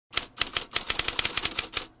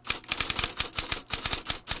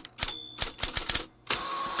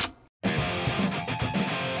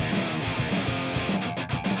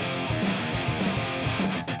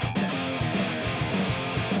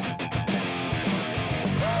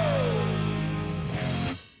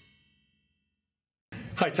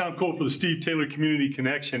Hi, Tom Cole for the Steve Taylor Community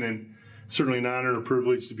Connection, and certainly an honor and a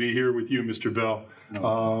privilege to be here with you, Mr. Bell. You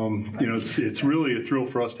know, it's really a thrill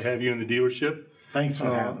for us to have you in the dealership. Thanks for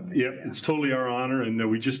having me. Yeah, it's totally our honor, and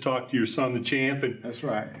we just talked to your son, the champ. And that's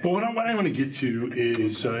right. Well, what I want to get to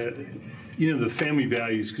is, you know, the family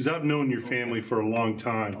values, because I've known your family for a long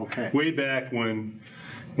time. Okay. Way back when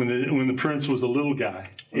the Prince was a little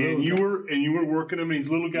guy, and you were working him, and he's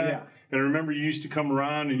a little guy. Yeah. And I remember you used to come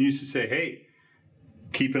around and you used to say, "Hey,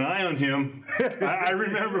 keep an eye on him." I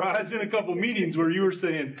remember I was in a couple meetings where you were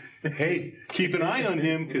saying, "Hey, keep an eye on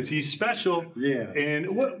him because he's special." Yeah.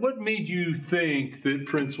 And what made you think that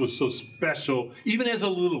Prince was so special, even as a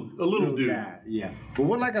little dude? Guy, yeah. But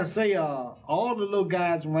what, like I say, all the little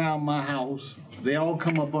guys around my house, they all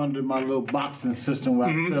come up under my little boxing system where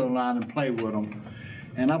I sit around and play with them.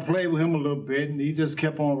 And I played with him a little bit, and he just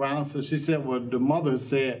kept on around. So she said, well, the mother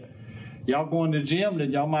said, y'all going to the gym,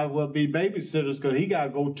 then y'all might as well be babysitters because he got to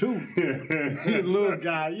go too. He's a little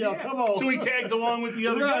guy. Yeah, come on. So he tagged along with the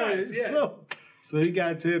other guys. Yeah. So he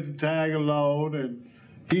got to tag along, and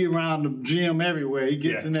he around the gym everywhere. He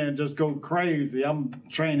gets in there and just go crazy. I'm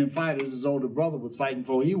training fighters. His older brother was fighting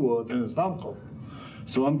before he was, and his uncle.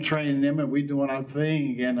 So I'm training them, and we doing our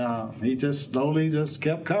thing, and he just slowly just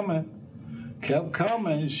kept coming. Kept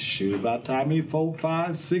coming. Shoot, by the time he 4,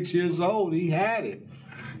 5, 6 years old, he had it.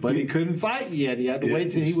 But he couldn't fight yet. He had to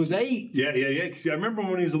wait till he was 8. Yeah. Because I remember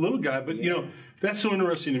when he was a little guy. But, you know, that's so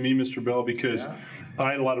interesting to me, Mr. Bell, because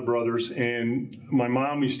I had a lot of brothers. And my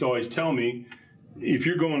mom used to always tell me, if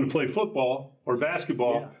you're going to play football or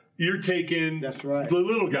basketball, you're taking the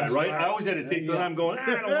little guy, right? I always had to take the I'm going, I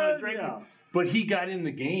don't want to drink. But he got in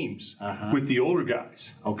the games with the older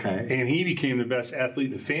guys. Okay. And he became the best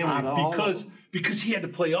athlete in the family because he had to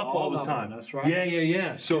play up all the time. That's right.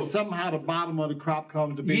 Yeah. So somehow the bottom of the crop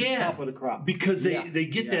comes to be the top of the crop. Because they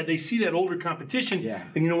get that, they see that older competition,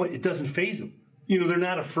 and you know what? It doesn't faze them. You know, they're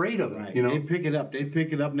not afraid of it. Right. You know, they pick it up,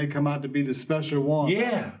 and they come out to be the special one.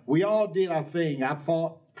 Yeah. We all did our thing. I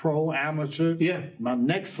fought pro, amateur. Yeah. My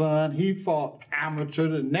next son, he fought amateur.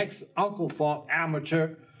 The next uncle fought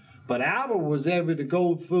amateur. But Albert was able to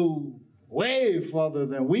go through way further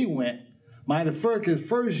than we went. His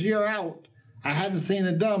first year out, I hadn't seen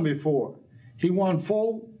it done before. He won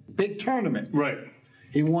 4 big tournaments. Right.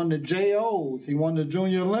 He won the JOs, he won the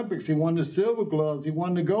Junior Olympics, he won the silver gloves, he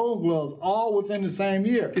won the gold gloves, all within the same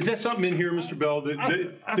year. Is that something in here, Mr. Bell,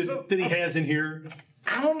 that he has in here?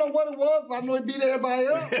 I don't know what it was, but I know he beat everybody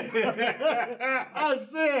up. I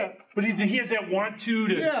said. But he has that want to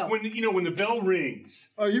when the bell rings.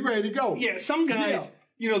 Oh, you ready to go? Yeah, some guys,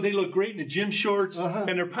 you know, they look great in the gym shorts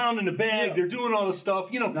and they're pounding the bag, they're doing all the stuff,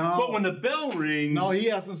 you know. No. But when the bell rings. No, he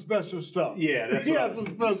has some special stuff. Yeah, that's what I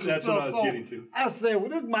was getting to. I said, well,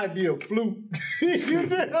 this might be a fluke. You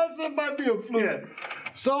did? I said, it might be a fluke. Yeah.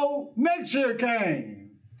 So next year came.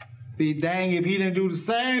 Be dang if he didn't do the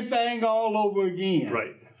same thing all over again.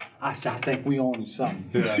 Right. I said, I think we own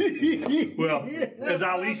something. Yeah. Well, as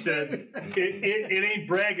Ali said, it ain't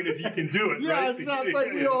bragging if you can do it, right? Yeah, I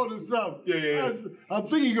think we own something. Yeah. I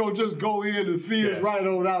think he's going to just go in and feel right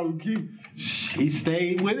on out and keep. He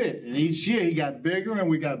stayed with it. And each year he got bigger and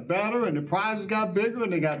we got better and the prizes got bigger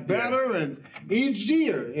and they got better. Yeah. And each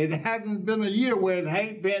year, it hasn't been a year where it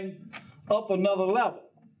ain't been up another level.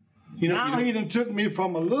 He done took me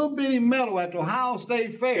from a little bitty medal at the Ohio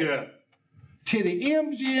State Fair to the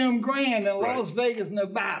MGM Grand in Las Vegas,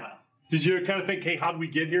 Nevada. Did you kind of think, hey, how did we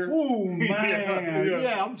get here? Oh, man.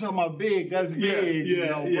 Yeah, I'm talking about big. That's big.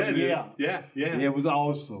 It was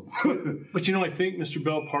awesome. But you know, I think, Mr.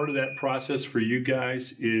 Bell, part of that process for you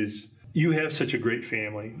guys is you have such a great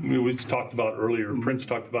family. We talked about it earlier. Prince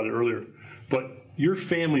talked about it earlier. But your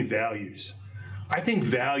family values. I think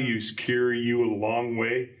values carry you a long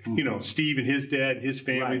way. You know, Steve and his dad and his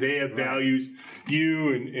family, they have values.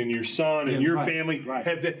 You and your son and your family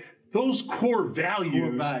have those core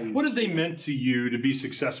values. What have they meant to you to be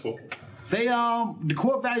successful? They the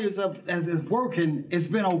core values of as it's working, it's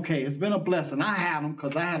been okay. It's been a blessing. I had them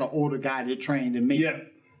because I had an older guy that trained in me. Yeah.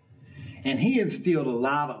 And he instilled a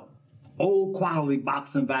lot of old quality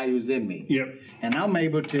boxing values in me. Yep. And I'm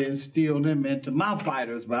able to instill them into my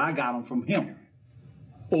fighters, but I got them from him.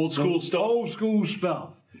 Old school stuff? Old school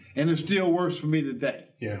stuff. And it still works for me today.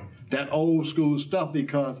 Yeah. That old school stuff,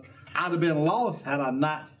 because I'd have been lost had I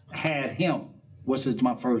not had him, which is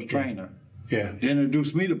my first trainer. Yeah. To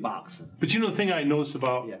introduce me to boxing. But you know the thing I noticed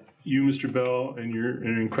about you, Mr. Bell, and your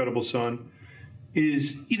incredible son,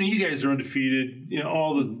 is, you know, you guys are undefeated, you know,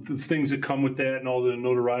 all the things that come with that and all the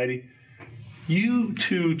notoriety. you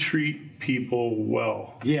two treat people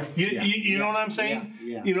well. Yeah. You know what I'm saying?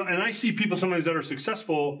 Yeah. You know, and I see people sometimes that are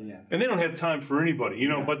successful and they don't have time for anybody, you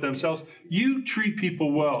know, but themselves. You treat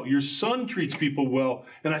people well. Your son treats people well.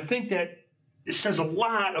 And I think that it says a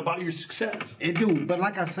lot about your success. It do, but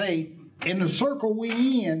like I say, in the circle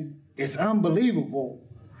we in, it's unbelievable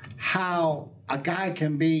how a guy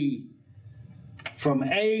can be from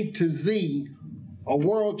A to Z, a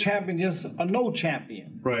world champion against a no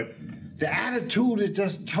champion. Right. The attitude is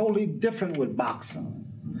just totally different with boxing.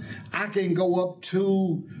 I can go up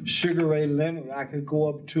to Sugar Ray Leonard, I could go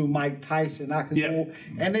up to Mike Tyson, I could go,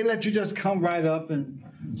 and they let you just come right up and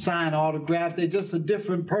sign autographs. They're just a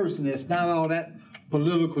different person. It's not all that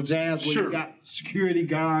political jazz where you got security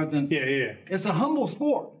guards and it's a humble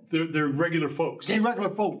sport. They're regular folks. They're regular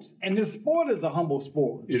folks, and this sport is a humble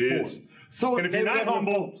sport. It is. So and if you're not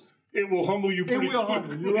humble, it will humble you pretty quick. It will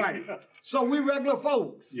humble you, right. So we regular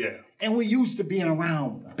folks. Yeah. And we used to being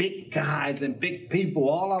around big guys and big people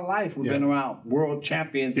all our life. We've been around world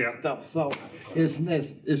champions and stuff. So it's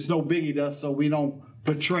no biggie to us, so we don't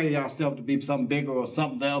portray ourselves to be something bigger or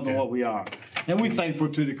something else than what we are. And we're thankful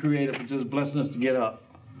to the Creator for just blessing us to get up.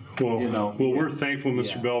 Well, we're thankful,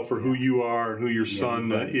 Mr. Bell, for who you are and who your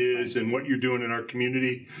son is and what you're doing in our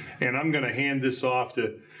community. And I'm going to hand this off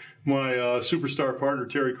to my superstar partner,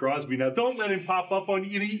 Terry Crosby. Now, don't let him pop up on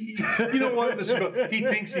you. You know what, Mr. Bell? He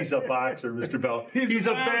thinks he's a boxer, Mr. Bell. He's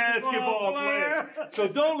a basketball player. So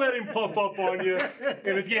don't let him puff up on you.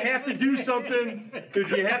 And if you have to do something,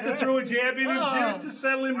 if you have to throw a jab in him just to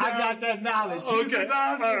settle him down. I got that knowledge. Okay.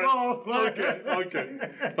 Okay.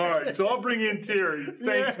 All right. So I'll bring in Terry.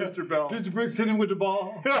 Thanks, Mr. Bell. Did you send him with the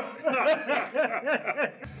ball?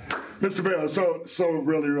 Mr. Bell, so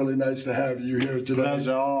really nice to have you here today.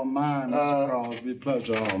 Pleasure all mine, Mr. Crosby.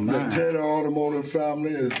 Pleasure all mine. The Taylor Automotive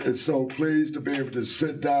family is so pleased to be able to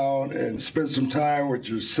sit down and spend some time with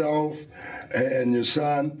yourself and your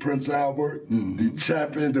son, Prince Albert, the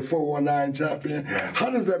champion, the 419 champion. How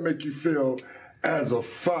does that make you feel as a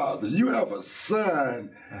father? You have a son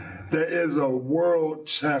that is a world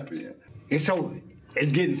champion. It's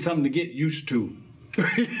getting something to get used to.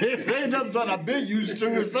 It ain't nothing that I've been used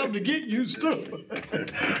to. It's something to get used to.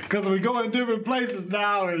 Because we go in different places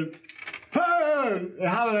now and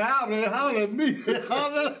holler at me, hey,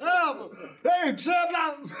 champ,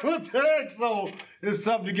 what the heck? So it's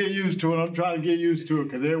something to get used to, and I'm trying to get used to it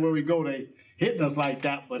because everywhere we go, they hitting us like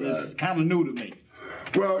that, but it's kind of new to me.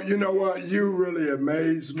 Well, you know what? You really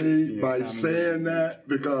amaze me by saying that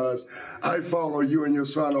because I follow you and your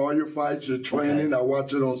son, all your fights, your training. I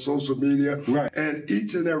watch it on social media. Right. And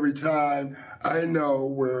each and every time, I know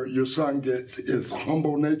where your son gets his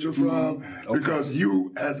humble nature from because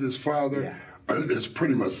you, as his father, it's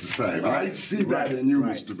pretty much the same. I see that in you,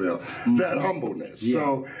 Mr. Bell, that humbleness.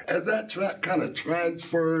 So as that kind of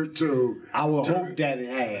transferred to... I would hope that it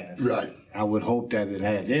has. Right. I would hope that it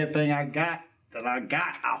has. Everything I got,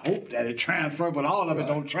 I hope that it transfer, but all of it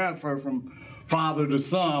don't transfer from father to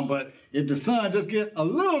son. But if the son just get a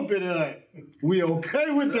little bit of that, we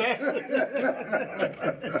okay with that.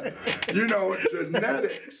 You know,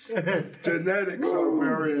 genetics are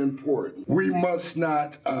very important. We must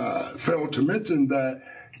not fail to mention that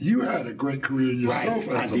you had a great career yourself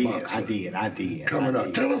as a boxer. I did. Coming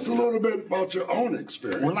up. Tell us a little bit about your own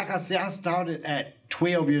experience. Well, like I said, I started at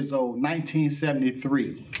 12 years old,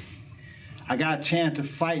 1973. I got a chance to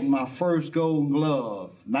fight in my first Golden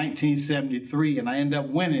Gloves, 1973, and I ended up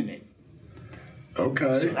winning it.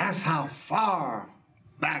 Okay. So that's how far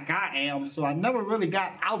back I am, so I never really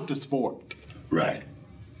got out the sport. Right.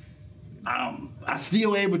 I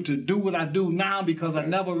still able to do what I do now because I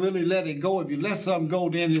never really let it go. If you let something go,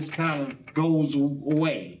 then it kind of goes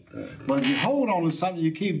away. But if you hold on to something,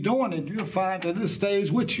 you keep doing it, you'll find that it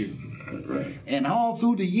stays with you. Right. And all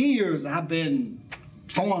through the years, I've been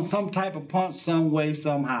throwing some type of punch some way,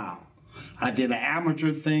 somehow. I did an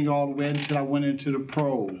amateur thing all the way until I went into the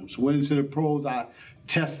pros. Went into the pros, I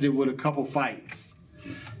tested with a couple fights.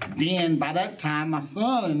 Then by that time, my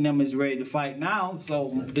son and them is ready to fight now,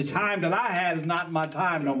 so the time that I had is not my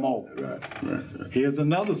time no more. Right. Here's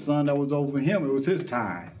another son that was over him, it was his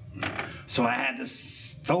time. So I had to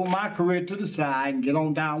throw my career to the side and get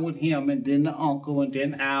on down with him, and then the uncle, and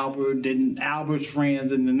then Albert, then Albert's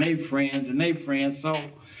friends, and then their friends, and their friends, so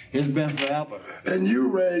it's been forever. And you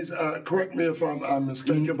raised, correct me if I'm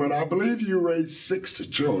mistaken, but I believe you raised 6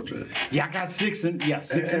 children. Yeah, I got six in my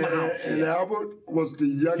house. And Albert was the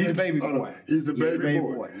youngest. He's the baby boy. He's the baby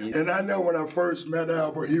boy. Yeah. And I know when I first met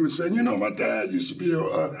Albert, he was saying, you know, my dad used to be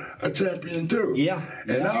a champion too. Yeah.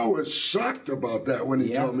 And I was shocked about that when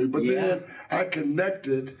he told me. But then I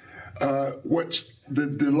connected what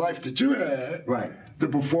the life that you had, Right. the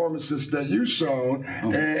performances that you shown,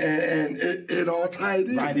 and it all tied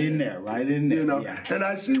in. Right in there, right in there. You know, yeah. and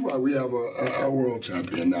I see why we have a world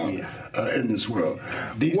champion now in this world.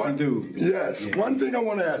 Decent dude. Yes. Yeah. One thing I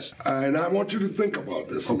want to ask, and I want you to think about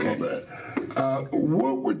this a little bit.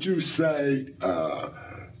 What would you say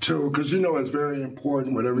because you know it's very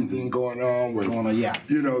important with everything going on with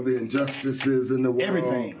you know the injustices in the world.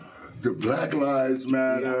 Everything. The Black Lives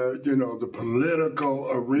Matter, you know, the political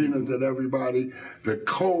arena that everybody, the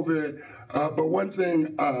COVID. But one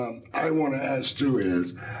thing I want to ask you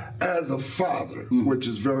is, as a father, which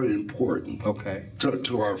is very important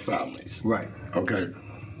to our families. Right. Okay.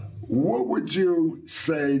 What would you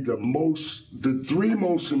say the three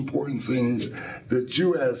most important things that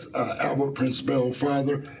you as Albert Prince Bell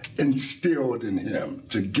father instilled in him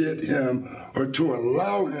to get him or to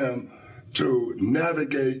allow him to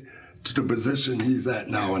navigate to the position he's at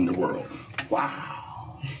now in the world?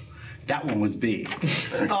 Wow. That one was big.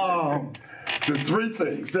 The three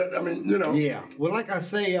things that, I mean, you know. Yeah. Well, like I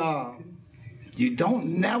say, you don't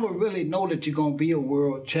never really know that you're going to be a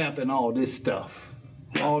world champ and all this stuff.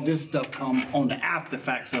 All this stuff come on the after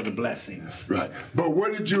facts of the blessings. Right. But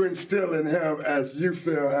what did you instill in him as you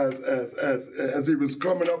feel as he was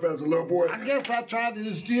coming up as a little boy? I guess I tried to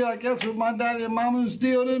instill, what my daddy and mama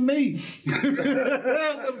instilled in me.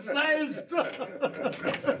 The same stuff.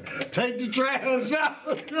 Take the trash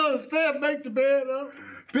out. You understand? Make the bed up.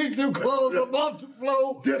 Pick them clothes up off the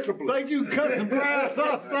floor. Discipline. Think you can cut some grass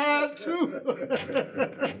outside too.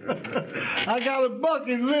 I got a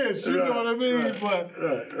bucket list, you know what I mean? But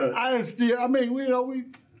I instill,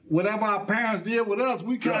 whatever our parents did with us,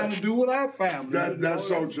 we kind of do with our family. That's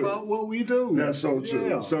so true. That's what we do. That's so true.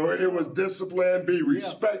 Yeah. So it was discipline, be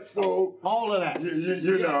respectful. All of that.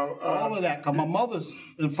 You know. All of that. Because my mother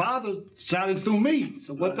and father shot it through me.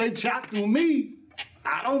 So what they shot through me,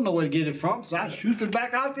 I don't know where to get it from, so I shoot it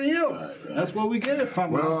back out to him. Right. That's where we get it from.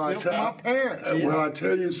 Well, I steal from my parents. Well, I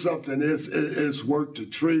tell you something. It's worth the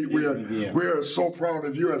treat. We are so proud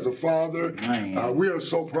of you as a father. We are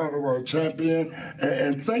so proud of our champion,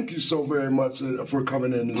 and thank you so very much for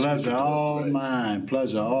coming in. Pleasure all mine.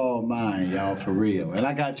 Pleasure all mine, y'all, for real. And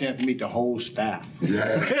I got a chance to meet the whole staff.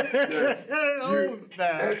 Yes. Whole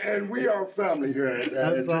staff. And we are family here at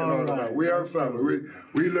That's all right. We are family.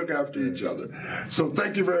 We look after each other. So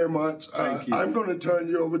thank you very much. Thank you. I'm going to turn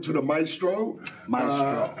you over to the maestro.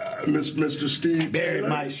 Mr. Steve Very Taylor.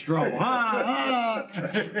 maestro.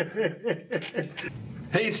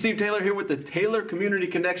 Hey, it's Steve Taylor here with the Taylor Community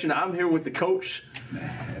Connection. I'm here with the coach,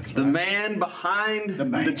 the man behind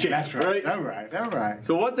the champ. That's right. All right.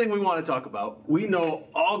 So one thing we want to talk about, we know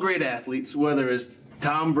all great athletes, whether it's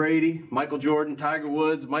Tom Brady, Michael Jordan, Tiger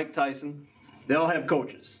Woods, Mike Tyson, they all have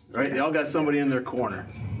coaches, right? They all got somebody in their corner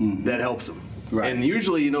that helps them. Right. And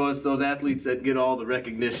usually, you know, it's those athletes that get all the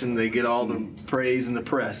recognition, they get all the praise in the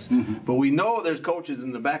press. But we know there's coaches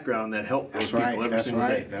in the background that help those people every single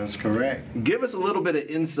day. That's correct. Give us a little bit of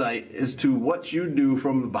insight as to what you do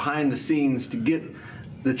from behind the scenes to get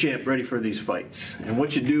the champ ready for these fights, and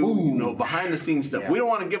what you do, you know, behind the scenes stuff. We don't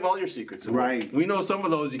want to give all your secrets away. Right. We know some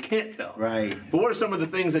of those you can't tell. Right. But what are some of the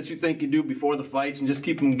things that you think you do before the fights and just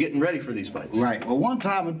keep them getting ready for these fights? Right. Well, one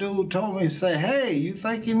time a dude told me, say, hey, you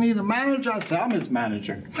think you need a manager? I said, I'm his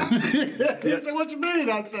manager. He said, what you mean?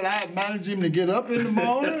 I said, I manage him to get up in the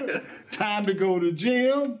morning, time to go to the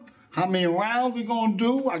gym, how many rounds we gonna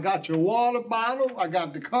do, I got your water bottle, I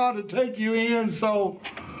got the car to take you in, so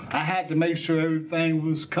I had to make sure everything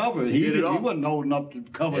was covered. He wasn't old enough to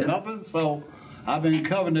cover nothing, so I've been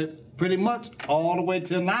covering it pretty much all the way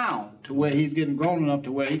till now, to where he's getting grown enough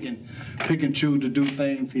to where he can pick and choose to do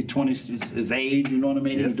things. He's 20, his age, you know what I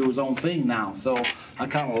mean? He can do his own thing now, so I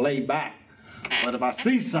kind of lay back. But if I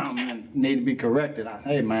see something that need to be corrected, I say,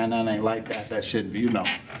 hey man, that ain't like that. That shouldn't be, you know.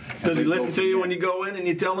 Does he listen to you when you go in and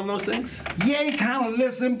you tell him those things? Yeah, he kind of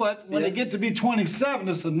listen, but when they get to be 27,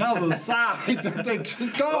 it's another side that they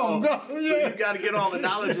go. So you got to get all the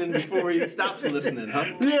knowledge in before he stops listening, huh?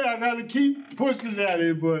 Yeah, I got to keep pushing at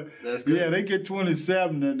it, but that's good. Yeah, they get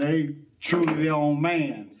 27 and they truly their own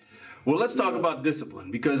man. Well, let's talk about discipline,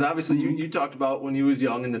 because obviously you talked about when he was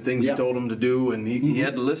young and the things you told him to do, and he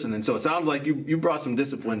had to listen. And so it sounds like you brought some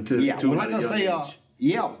discipline to well, him at a young age.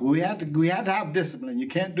 Yeah, we had to have discipline. You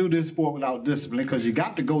can't do this sport without discipline, because you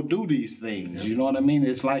got to go do these things. You know what I mean?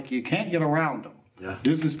 It's like you can't get around them. Yeah.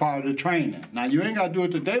 This is part of the training. Now, you ain't got to do it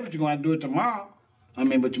today, but you're going to do it tomorrow. I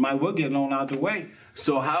mean, but you might well get it on out the way.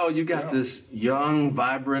 So how you got this young,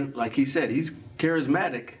 vibrant, like he said, he's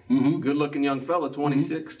charismatic, good-looking young fella,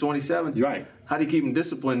 26, 27. Right. How do you keep them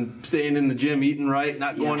disciplined, staying in the gym, eating right,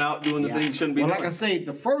 not going out doing the things you shouldn't be doing? Like I say,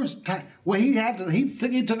 the first time, well, he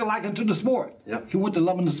took a liking to the sport. Yep. He went to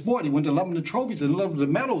loving the sport. He went to loving the trophies and loving the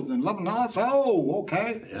medals and loving all. So,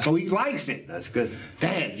 okay. Yeah. So he likes it. That's good.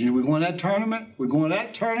 Dad, we're going to that tournament. We're going to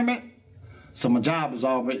that tournament. So my job is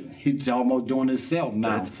already, he's almost doing it himself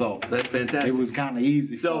now. That's fantastic. It was kind of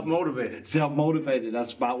easy. Self-motivated. Self-motivated,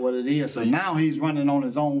 that's about what it is. So now he's running on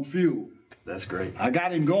his own fuel. That's great. I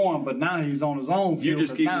got him going, but now he's on his own fuel. You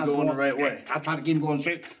just keep him going the right way. I try to keep him going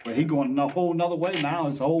straight, but he's going a whole nother way now.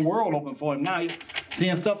 It's a whole world open for him now. He's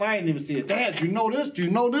seeing stuff I ain't even seen. Dad, do you know this? Do you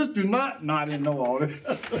know this? Do not? No, I didn't know all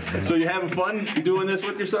this. So you having fun doing this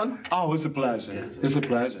with your son? Oh, it's a pleasure. Yeah. It's a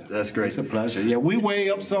pleasure. That's great. It's a pleasure. Yeah, we way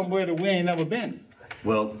up somewhere that we ain't never been.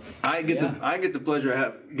 Well, I get the pleasure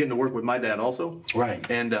of getting to work with my dad also. Right.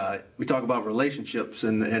 And we talk about relationships,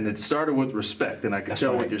 and it started with respect. And I can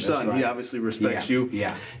tell with your son, he obviously respects you.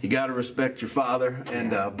 Yeah. You got to respect your father,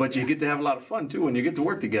 and but you get to have a lot of fun too when you get to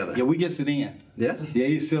work together. Yeah, we get it in. Yeah. Yeah,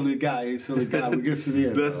 he's a silly guy. We get it in.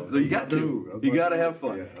 You got to. You got to have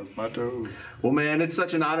fun. Yeah, that's my dude. Well, man, it's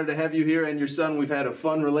such an honor to have you here and your son. We've had a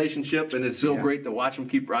fun relationship, and it's so great to watch him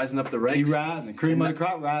keep rising up the ranks. Keep rising. Cream of the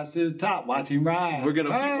crop rise to the top. Watch him rise. We're going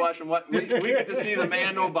to keep watching. We get to see the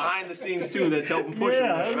man behind the scenes, too, that's helping push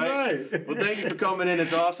him, right? Well, thank you for coming in.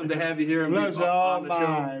 It's awesome to have you here and Pleasure all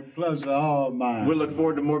mine. Pleasure all mine. We look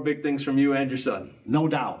forward to more big things from you and your son. No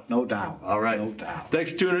doubt. No doubt. All right. No doubt.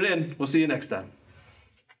 Thanks for tuning in. We'll see you next time.